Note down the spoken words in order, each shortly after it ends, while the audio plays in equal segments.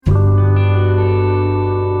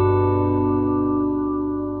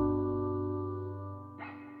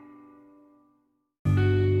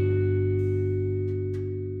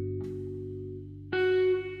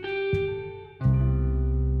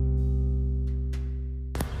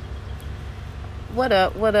What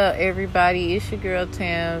up, everybody? It's your girl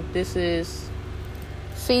Tam. This is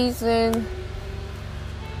season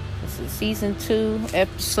 2,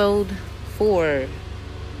 episode 4.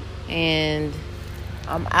 And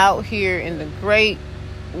I'm out here in the great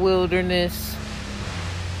wilderness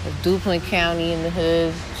of Duplin County in the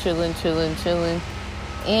hood, chilling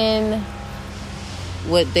in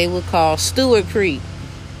what they would call Stewart Creek,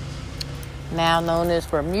 now known as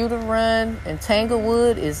Bermuda Run, and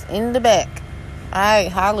Tanglewood is in the back.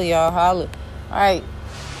 Alright, holla y'all, holla. Alright,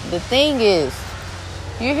 the thing is,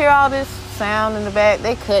 you hear all this sound in the back,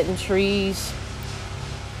 they cutting trees.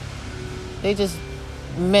 They just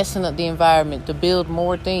messing up the environment to build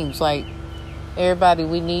more things. Like, everybody,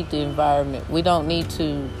 we need the environment. We don't need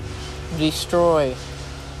to destroy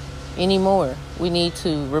anymore. We need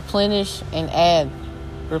to replenish and add.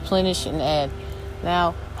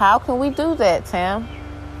 Now, how can we do that, Tam?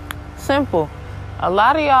 Simple. A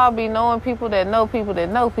lot of y'all be knowing people that know people that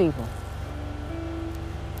know people.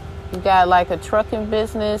 You got like a trucking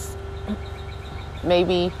business.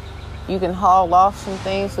 Maybe you can haul off some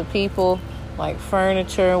things to people, like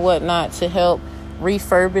furniture and whatnot, to help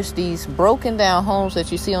refurbish these broken down homes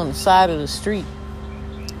that you see on the side of the street.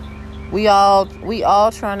 We all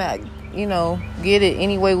trying to, get it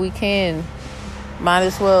any way we can. Might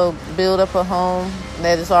as well build up a home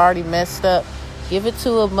that is already messed up. Give it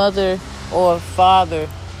to a mother or a father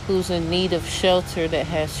who's in need of shelter that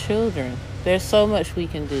has children. There's so much we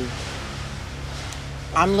can do.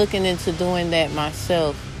 I'm looking into doing that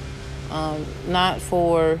myself. Not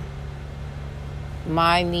for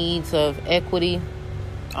my needs of equity.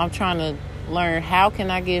 I'm trying to learn, how can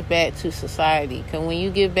I give back to society? Because when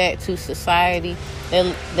you give back to society,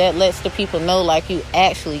 that lets the people know, like, you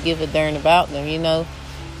actually give a darn about them,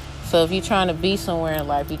 So if you're trying to be somewhere in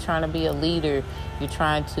life, you're trying to be a leader, you're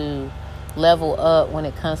trying to level up when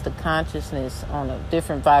it comes to consciousness on a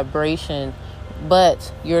different vibration, but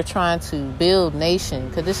you're trying to build nation,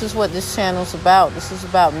 because this is what this channel's about. This is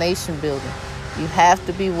about nation building. You have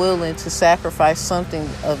to be willing to sacrifice something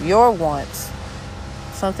of your wants,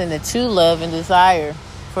 something that you love and desire,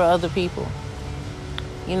 for other people.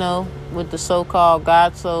 With the so-called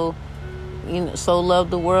God so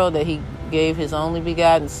loved the world that he gave his only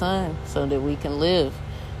begotten son so that we can live.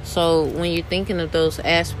 So when you're thinking of those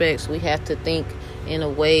aspects, we have to think in a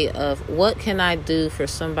way of, what can I do for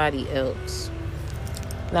somebody else?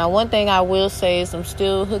 Now, one thing I will say is I'm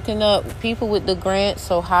still hooking up people with the grant,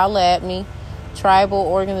 so holla at me.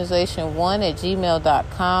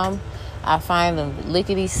 tribalorganization1@gmail.com. I find them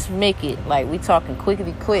lickety smicket, like we talking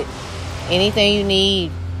quickety quick. Anything you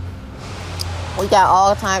need. We got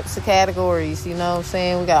all types of categories, you know what I'm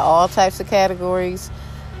saying? We got all types of categories.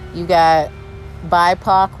 You got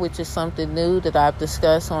BIPOC, which is something new that I've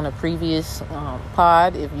discussed on a previous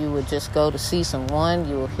pod. If you would just go to season 1,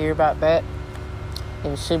 you will hear about that.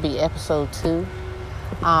 It should be episode 2.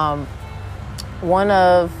 One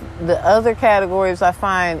of the other categories I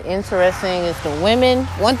find interesting is the women.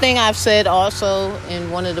 One thing I've said also in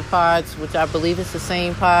one of the pods, which I believe is the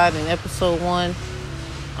same pod in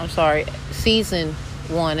season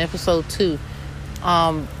 1, episode 2.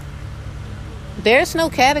 There's no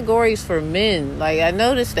categories for men. Like, I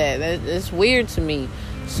noticed that. It's weird to me.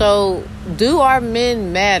 So, do our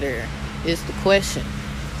men matter is the question.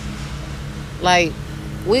 Like,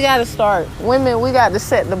 we got to start. Women, we got to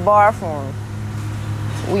set the bar for them.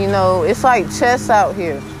 It's like chess out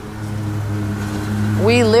here.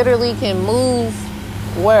 We literally can move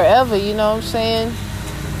wherever, you know what I'm saying?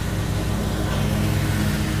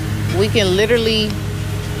 We can literally,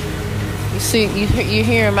 you see, you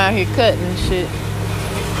hear him out here cutting and shit.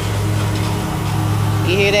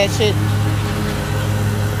 You hear that shit?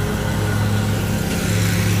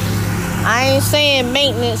 I ain't saying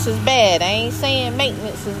maintenance is bad. That ain't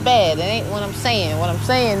what I'm saying. What I'm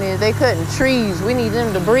saying is they cutting trees. We need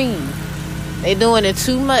them to breathe. They doing it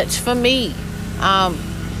too much for me. But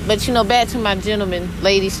back to my gentlemen,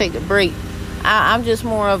 ladies, take a break. I'm just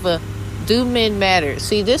more of a, do men matter?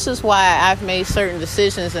 See, this is why I've made certain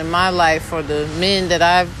decisions in my life for the men that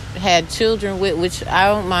I've had children with, which I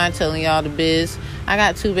don't mind telling y'all the biz. I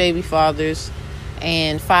got 2 baby fathers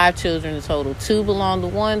and 5 children in total. 2 belong to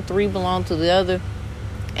one, 3 belong to the other.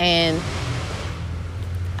 And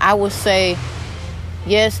I would say,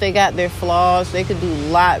 yes, they got their flaws. They could do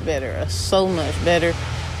a lot better, so much better.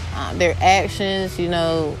 Their actions, it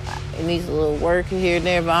needs a little work here and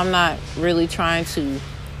there, but I'm not really trying to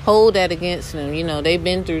hold that against them. They've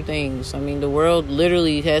been through things. I mean, the world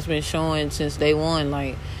literally has been showing since day one,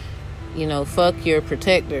 like, fuck your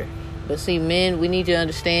protector. But see, men, we need to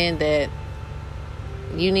understand that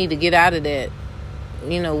you need to get out of that.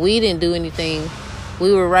 We didn't do anything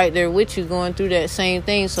We were right there with you going through that same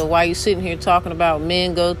thing. So why you sitting here talking about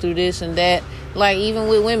men go through this and that? Like, even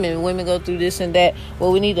with women go through this and that.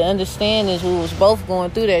 What we need to understand is we was both going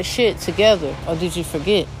through that shit together. Or did you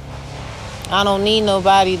forget? I don't need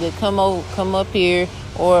nobody to come up here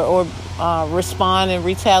or respond in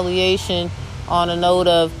retaliation on a note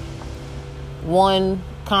of one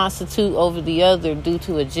constitute over the other due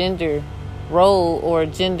to a gender role or a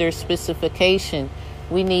gender specification.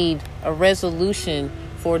 We need a resolution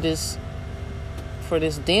for this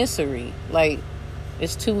dancery. Like,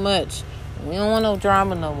 it's too much. We don't want no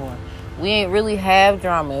drama no more. We ain't really have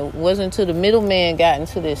drama. It wasn't until the middleman got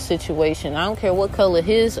into this situation. I don't care what color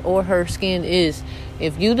his or her skin is.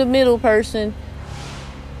 If you the middle person,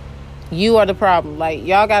 you are the problem. Like,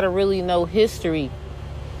 y'all gotta really know history.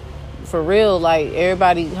 For real, like,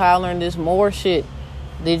 everybody hollering this Moor shit.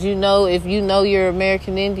 Did you know, if you know you're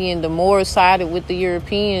American Indian, the Moors sided with the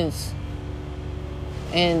Europeans?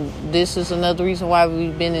 And this is another reason why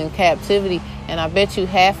we've been in captivity. And I bet you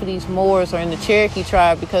half of these Moors are in the Cherokee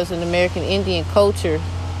tribe, because in American Indian culture,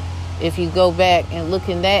 if you go back and look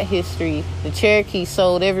in that history, the Cherokee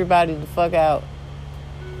sold everybody the fuck out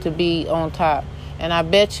to be on top. And I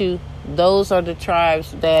bet you those are the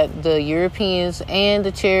tribes that the Europeans and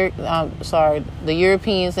the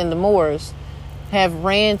Europeans and the Moors have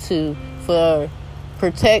ran to for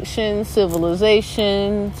protection,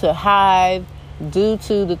 civilization, to hide, due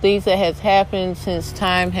to the things that has happened since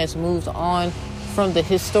time has moved on from the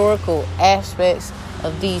historical aspects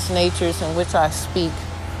of these natures in which I speak.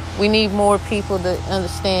 We need more people to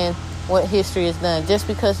understand what history has done. Just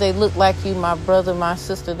because they look like you, my brother, my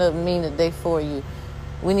sister, doesn't mean that they for you.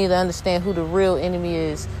 We need to understand who the real enemy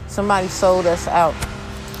is. Somebody sold us out.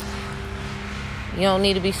 You don't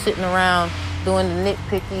need to be sitting around doing the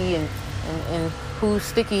nitpicky and who's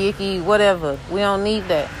sticky icky, whatever. We don't need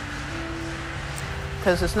that,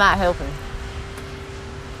 because it's not helping.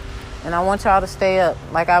 And I want y'all to stay up.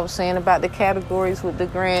 Like I was saying about the categories with the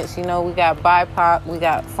grants, we got BIPOC, we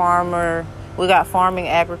got farmer, we got farming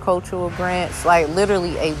agricultural grants, like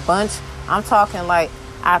literally a bunch. I'm talking like,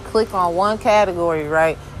 I click on one category,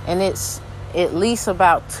 right, and it's at least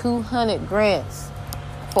about 200 grants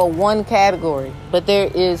for one category. But there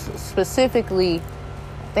is specifically,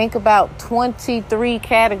 think about 23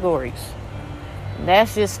 categories.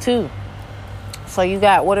 That's just two. So you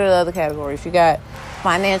got, what are the other categories? You got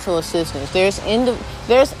financial assistance. There's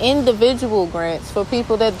individual grants for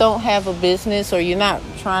people that don't have a business, or you're not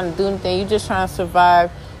trying to do anything. You're just trying to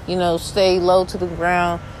survive, stay low to the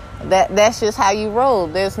ground. That's just how you roll.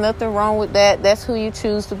 There's nothing wrong with that. That's who you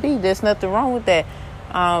choose to be. There's nothing wrong with that.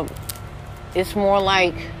 It's more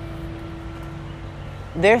like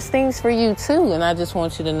there's things for you too, and I just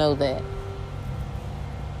want you to know that.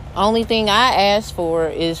 Only thing I ask for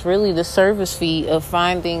is really the service fee of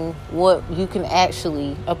finding what you can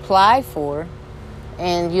actually apply for,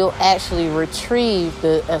 and you'll actually retrieve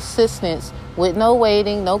the assistance with no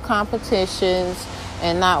waiting, no competitions,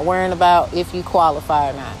 and not worrying about if you qualify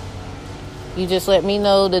or not. You just let me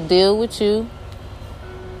know to deal with you.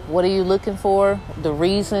 What are you looking for? The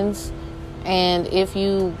reasons. And if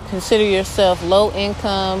you consider yourself low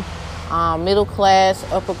income, middle class,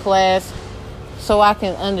 upper class, so I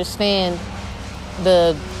can understand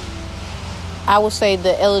the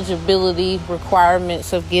eligibility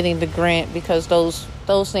requirements of getting the grant, because those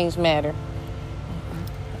things matter.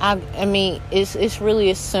 I mean, it's really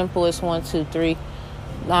as simple as 1, 2, 3.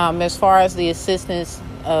 As far as the assistance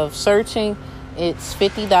of searching, it's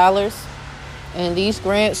 $50, and these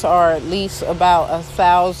grants are at least about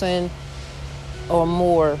 1,000 or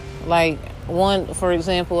more. Like one, for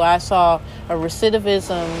example, I saw a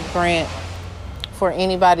recidivism grant for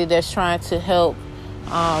anybody that's trying to help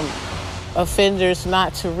offenders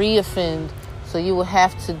not to reoffend. So you will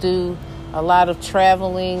have to do a lot of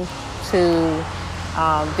traveling to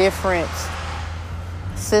different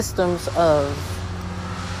systems of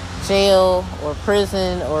jail or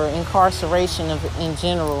prison or incarceration in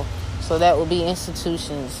general. So that will be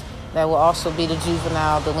institutions. That will also be the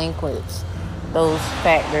juvenile delinquents, those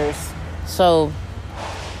factors. So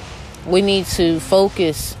we need to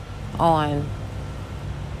focus on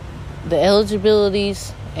the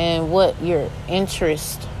eligibilities and what your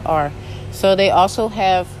interests are. So they also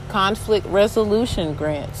have conflict resolution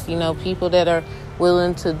grants, people that are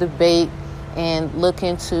willing to debate and look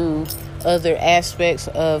into other aspects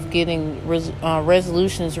of getting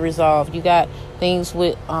resolutions resolved. You got things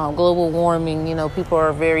with global warming, people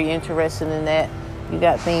are very interested in that. You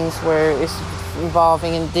got things where it's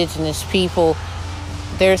involving indigenous people.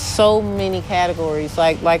 There's so many categories.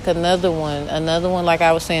 Like another one, like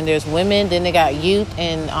I was saying, there's women, then they got youth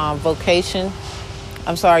and vocation.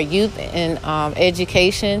 youth and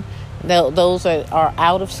education. Those are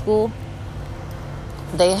out of school.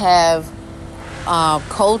 They have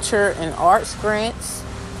culture and arts grants.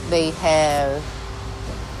 They have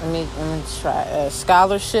let me try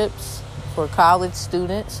scholarships for college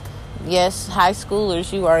students. Yes, high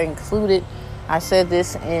schoolers, you are included. I said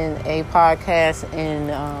this in a podcast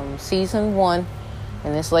in season 1,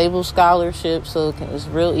 and it's labeled scholarship, so it's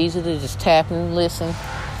real easy to just tap and listen.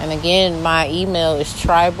 And again, my email is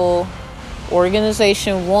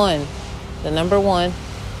tribalorganization1, the number 1,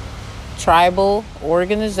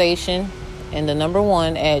 tribalorganization, and the number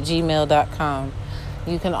 1 at gmail.com.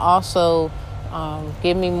 You can also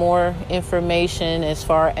give me more information as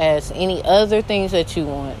far as any other things that you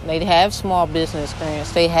want. They have small business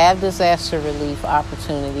grants. They have disaster relief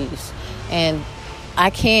opportunities. And I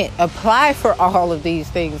can't apply for all of these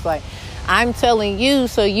things. Like, I'm telling you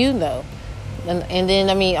so you know. And then,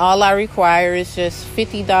 all I require is just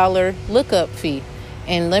 $50 lookup fee.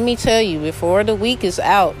 And let me tell you, before the week is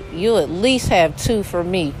out, you'll at least have 2 for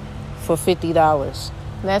me for $50.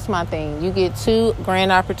 That's my thing. You get 2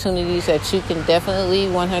 grant opportunities that you can definitely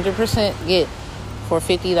 100% get for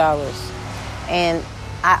 $50. And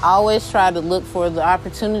I always try to look for the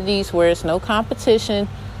opportunities where it's no competition.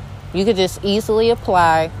 You could just easily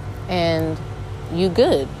apply and you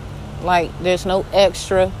good. Like, there's no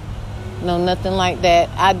extra, no nothing like that.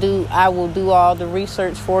 I will do all the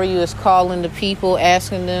research for you. It's calling the people,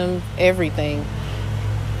 asking them everything.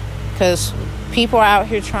 Because people are out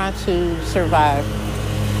here trying to survive.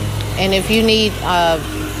 And if you need,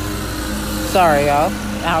 sorry y'all,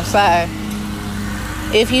 outside.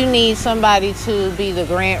 If you need somebody to be the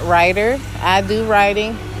grant writer, I do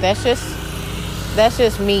writing. That's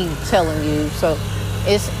just me telling you. So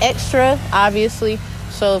it's extra, obviously.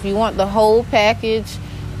 So if you want the whole package,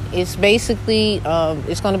 it's basically,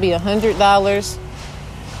 it's going to be $100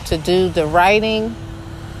 to do the writing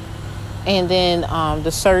and then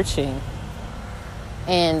the searching.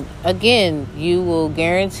 And again, you will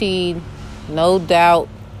guaranteed, no doubt,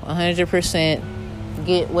 100%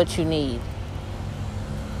 get what you need.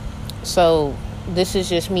 So this is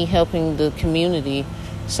just me helping the community,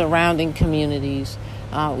 surrounding communities.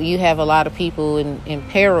 You have a lot of people in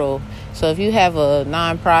peril. So if you have a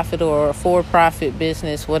nonprofit or a for-profit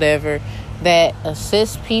business, whatever, that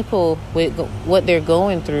assists people with what they're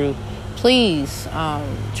going through, please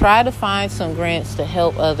try to find some grants to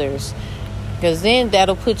help others. Because then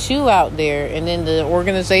that'll put you out there, and then the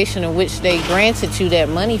organization in which they granted you that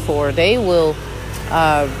money for, they will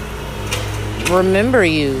remember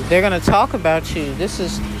you. They're going to talk about you. This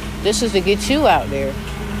is to get you out there.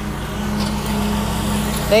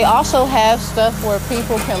 They also have stuff where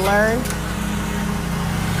people can learn.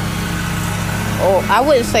 Or I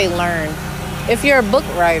wouldn't say learn. If you're a book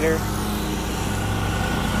writer,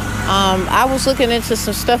 I was looking into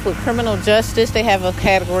some stuff with criminal justice. They have a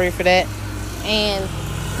category for that. And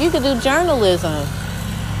you could do journalism.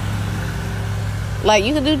 Like,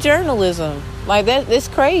 you could do journalism. Like, that's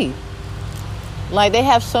crazy. Like, they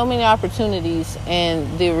have so many opportunities,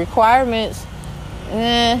 and the requirements,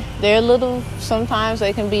 they're a little, sometimes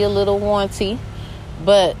they can be a little wanty,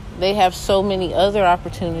 but they have so many other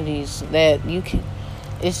opportunities that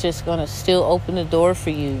it's just going to still open the door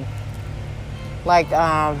for you. Like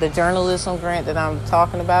the journalism grant that I'm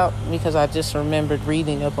talking about, because I just remembered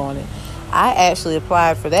reading up on it. I actually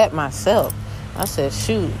applied for that myself. I said,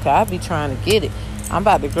 shoot, I'll be trying to get it. I'm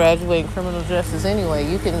about to graduate in criminal justice anyway.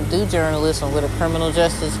 You can do journalism with a criminal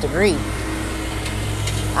justice degree.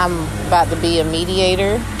 I'm about to be a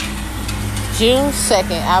mediator. June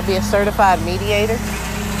 2nd, I'll be a certified mediator.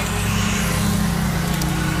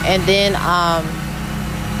 And then,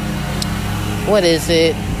 what is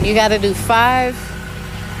it? You got to do 5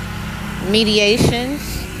 mediations.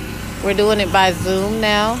 We're doing it by Zoom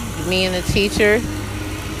now, me and the teacher,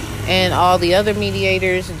 and all the other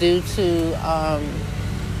mediators, due to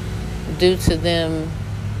them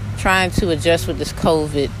trying to adjust with this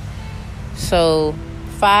COVID. So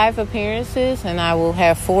 5 appearances, and I will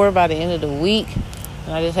have 4 by the end of the week.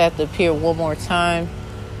 And I just have to appear one more time.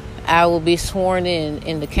 I will be sworn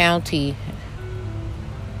in the county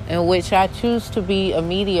in which I choose to be a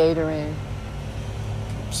mediator in.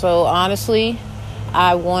 So honestly,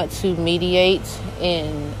 I want to mediate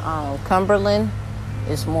in Cumberland.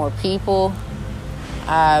 It's more people.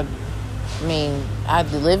 I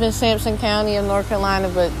live in Sampson County in North Carolina,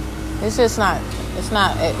 but it's just not. It's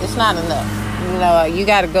not enough. You know, you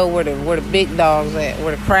got to go where the big dogs at,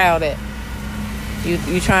 where the crowd at.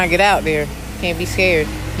 You try and get out there. Can't be scared.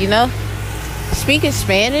 You know, speaking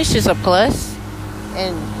Spanish is a plus,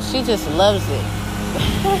 and she just loves it.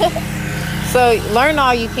 So learn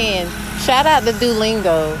all you can. Shout out to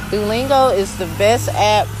Duolingo. Duolingo is the best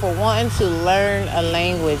app for wanting to learn a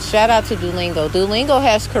language. Shout out to Duolingo. Duolingo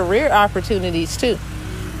has career opportunities too.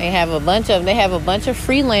 They have a bunch of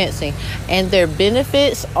freelancing, and their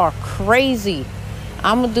benefits are crazy.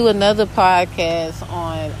 I'm gonna do another podcast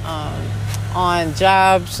on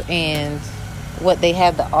jobs and what they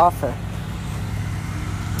have to offer.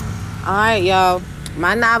 All right, y'all.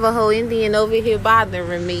 My Navajo Indian over here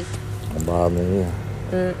bothering me. Bothering you.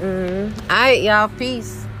 All right, y'all.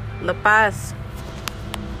 Peace. La Paz.